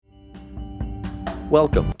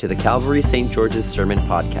Welcome to the Calvary St. George's Sermon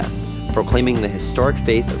Podcast, proclaiming the historic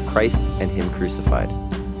faith of Christ and Him crucified.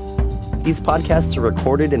 These podcasts are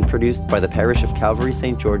recorded and produced by the parish of Calvary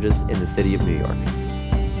St. George's in the city of New York.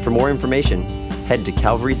 For more information, head to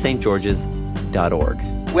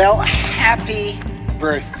calvarystgeorges.org. Well, happy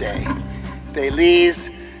birthday. Feliz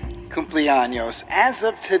cumpleaños. As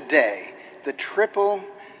of today, the triple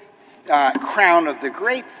crown of the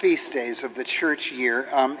great feast days of the church year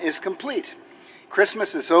is complete.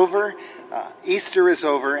 Christmas is over, Easter is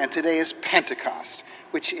over, and today is Pentecost,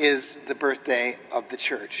 which is the birthday of the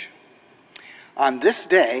church. On this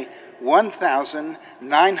day,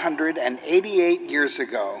 1,988 years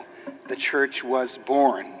ago, the church was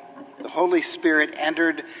born. The Holy Spirit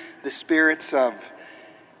entered the spirits of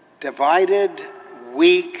divided,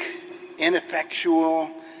 weak,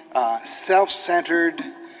 ineffectual, self-centered,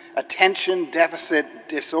 attention deficit,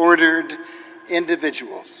 disordered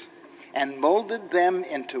individuals and molded them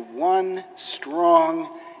into one strong,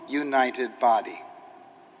 united body.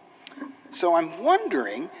 So I'm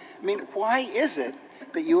wondering, why is it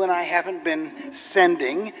that you and I haven't been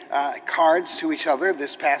sending cards to each other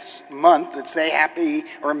this past month that say Happy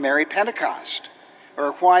or Merry Pentecost?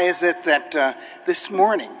 Or why is it that this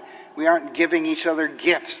morning we aren't giving each other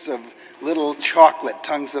gifts of little chocolate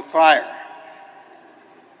tongues of fire?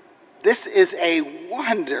 This is a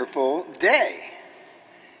wonderful day.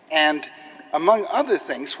 And among other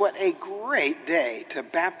things, what a great day to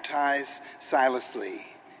baptize Silas Lee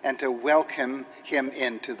and to welcome him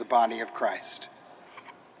into the body of Christ.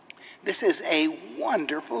 This is a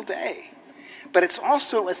wonderful day, but it's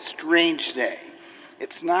also a strange day.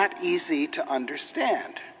 It's not easy to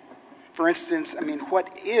understand. For instance,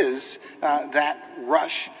 what is that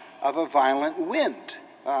rush of a violent wind?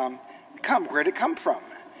 Where did it come from?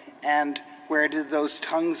 And where did those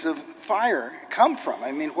tongues of fire come from?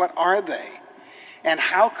 What are they? And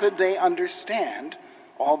how could they understand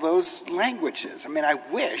all those languages? I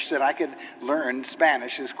wish that I could learn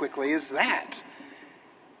Spanish as quickly as that.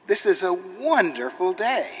 This is a wonderful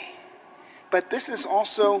day. But this is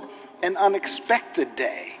also an unexpected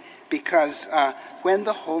day because when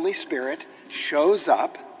the Holy Spirit shows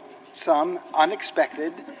up, some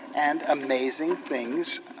unexpected and amazing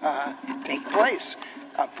things take place.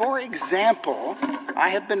 For example, I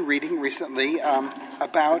have been reading recently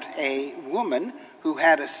about a woman who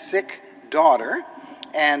had a sick daughter,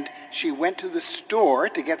 and she went to the store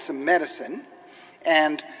to get some medicine,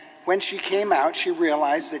 and when she came out, she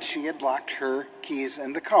realized that she had locked her keys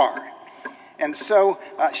in the car. And so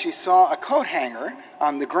she saw a coat hanger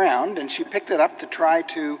on the ground, and she picked it up to try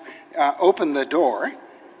to open the door,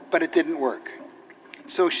 but it didn't work.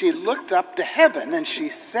 So she looked up to heaven, and she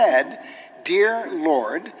said, "Dear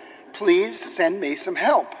Lord, please send me some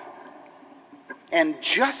help." And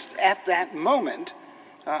just at that moment,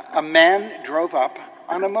 a man drove up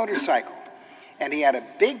on a motorcycle. And he had a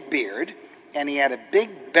big beard, and he had a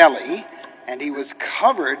big belly, and he was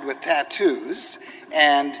covered with tattoos,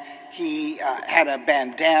 and he had a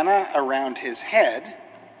bandana around his head.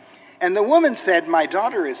 And the woman said, "My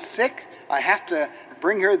daughter is sick. I have to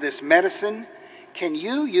bring her this medicine. Can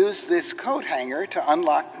you use this coat hanger to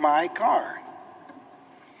unlock my car?"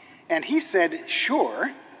 And he said,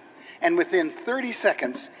 "Sure." And within 30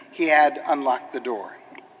 seconds, he had unlocked the door.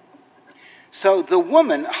 So the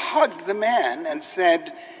woman hugged the man and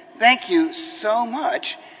said, "Thank you so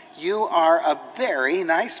much. You are a very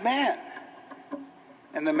nice man."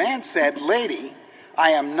 And the man said, "Lady, I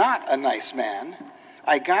am not a nice man.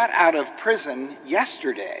 I got out of prison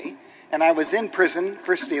yesterday, and I was in prison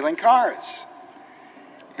for stealing cars."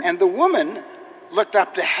 And the woman looked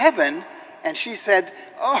up to heaven, and she said,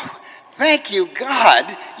 "Oh, thank you,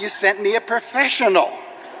 God, you sent me a professional."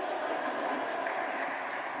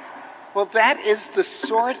 Well, that is the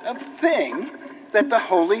sort of thing that the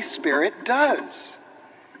Holy Spirit does.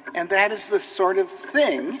 And that is the sort of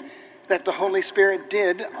thing that the Holy Spirit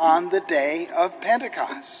did on the day of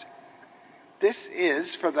Pentecost. This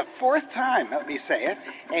is, for the fourth time, let me say it,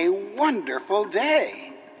 a wonderful day.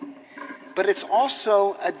 But it's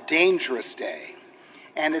also a dangerous day.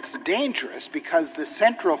 And it's dangerous because the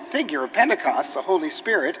central figure of Pentecost, the Holy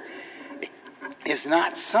Spirit, is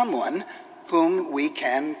not someone whom we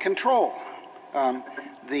can control.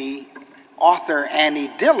 The author Annie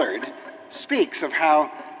Dillard speaks of how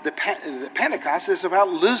the Pentecost is about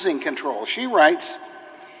losing control. She writes,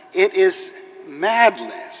 "It is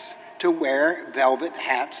madness to wear velvet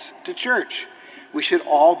hats to church. We should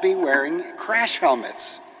all be wearing crash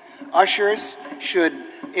helmets. Ushers should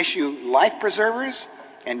issue life preservers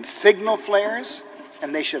and signal flares,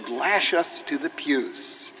 and they should lash us to the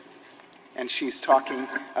pews." And she's talking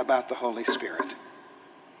about the Holy Spirit.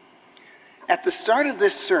 At the start of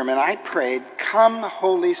this sermon, I prayed, "Come,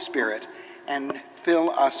 Holy Spirit, and fill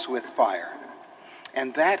us with fire."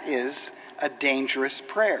 And that is a dangerous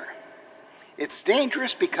prayer. It's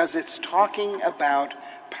dangerous because it's talking about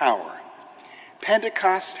power.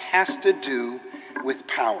 Pentecost has to do with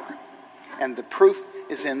power, and the proof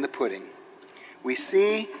is in the pudding. We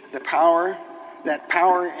see that power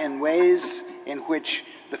in ways in which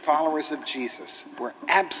the followers of Jesus were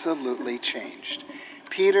absolutely changed.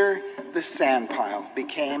 Peter the sandpile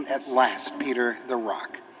became at last Peter the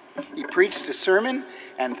rock. He preached a sermon,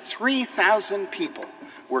 and 3,000 people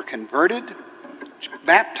were converted,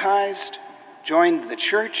 baptized, joined the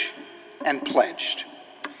church, and pledged.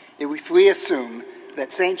 If we assume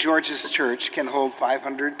that St. George's Church can hold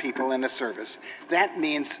 500 people in a service, that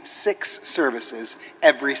means 6 services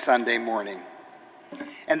every Sunday morning.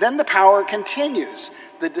 And then the power continues.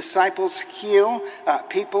 The disciples heal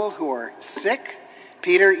people who are sick.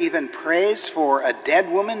 Peter even prays for a dead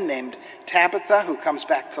woman named Tabitha who comes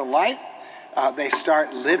back to life. They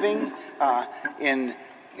start living in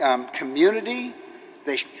community.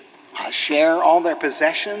 They share all their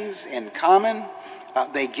possessions in common.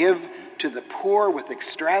 They give to the poor with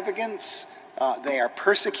extravagance. They are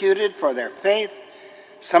persecuted for their faith.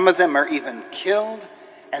 Some of them are even killed.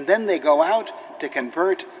 And then they go out to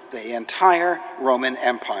convert the entire Roman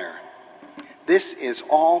Empire. This is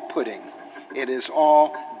all pudding. It is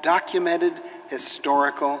all documented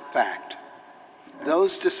historical fact.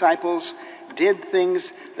 Those disciples did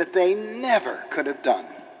things that they never could have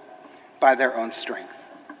done by their own strength.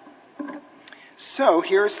 So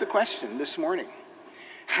here's the question this morning.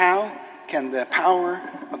 How can the power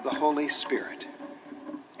of the Holy Spirit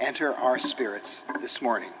enter our spirits this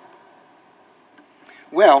morning?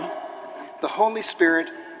 Well, the Holy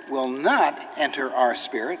Spirit will not enter our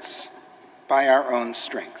spirits by our own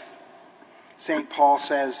strength. St. Paul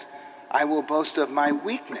says, "I will boast of my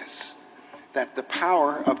weakness, that the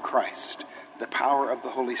power of Christ, the power of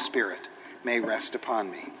the Holy Spirit, may rest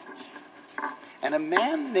upon me." And a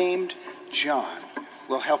man named John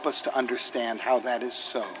will help us to understand how that is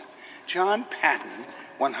so. John Paton,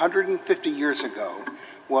 150 years ago,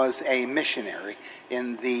 was a missionary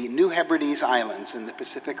in the New Hebrides Islands in the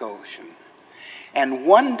Pacific Ocean. And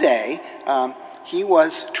one day, he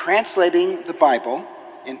was translating the Bible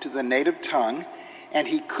into the native tongue, and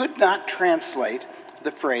he could not translate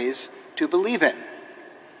the phrase "to believe in."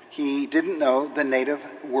 He didn't know the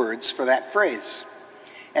native words for that phrase.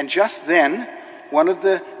 And just then, one of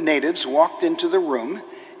the natives walked into the room,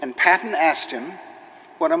 and Paton asked him,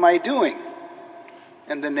 "What am I doing?"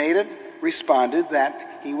 And the native responded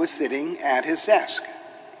that he was sitting at his desk.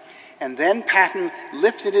 And then Paton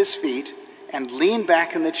lifted his feet and leaned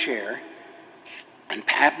back in the chair, and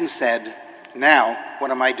Paton said, "Now,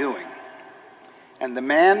 what am I doing?" And the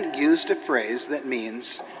man used a phrase that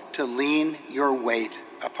means to lean your weight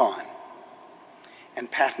upon.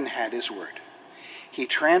 And Paton had his word. He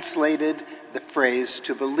translated the phrase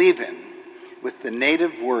 "to believe in" with the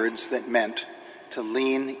native words that meant to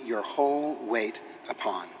lean your whole weight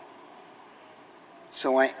upon.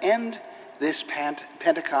 So I end this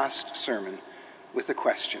Pentecost sermon with a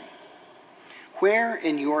question. Where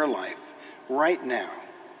in your life, right now,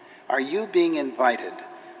 are you being invited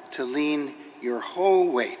to lean your whole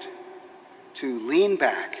weight, to lean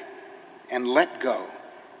back and let go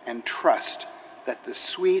and trust that the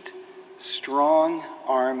sweet, strong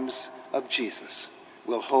arms of Jesus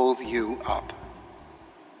will hold you up?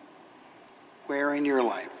 Where in your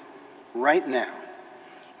life, right now,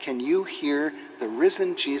 can you hear the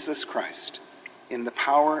risen Jesus Christ in the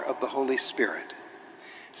power of the Holy Spirit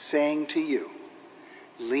saying to you,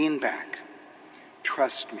 "Lean back,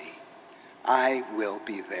 trust me, I will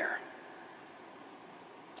be there"?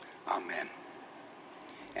 Amen.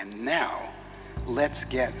 And now, let's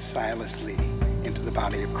get Silas Lee into the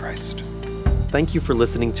body of Christ. Thank you for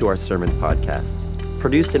listening to our sermon podcast,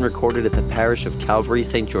 produced and recorded at the parish of Calvary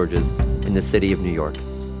St. George's in the city of New York.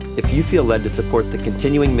 If you feel led to support the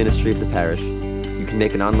continuing ministry of the parish, you can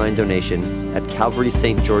make an online donation at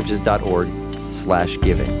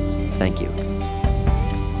calvarystgeorges.org/giving. Thank you.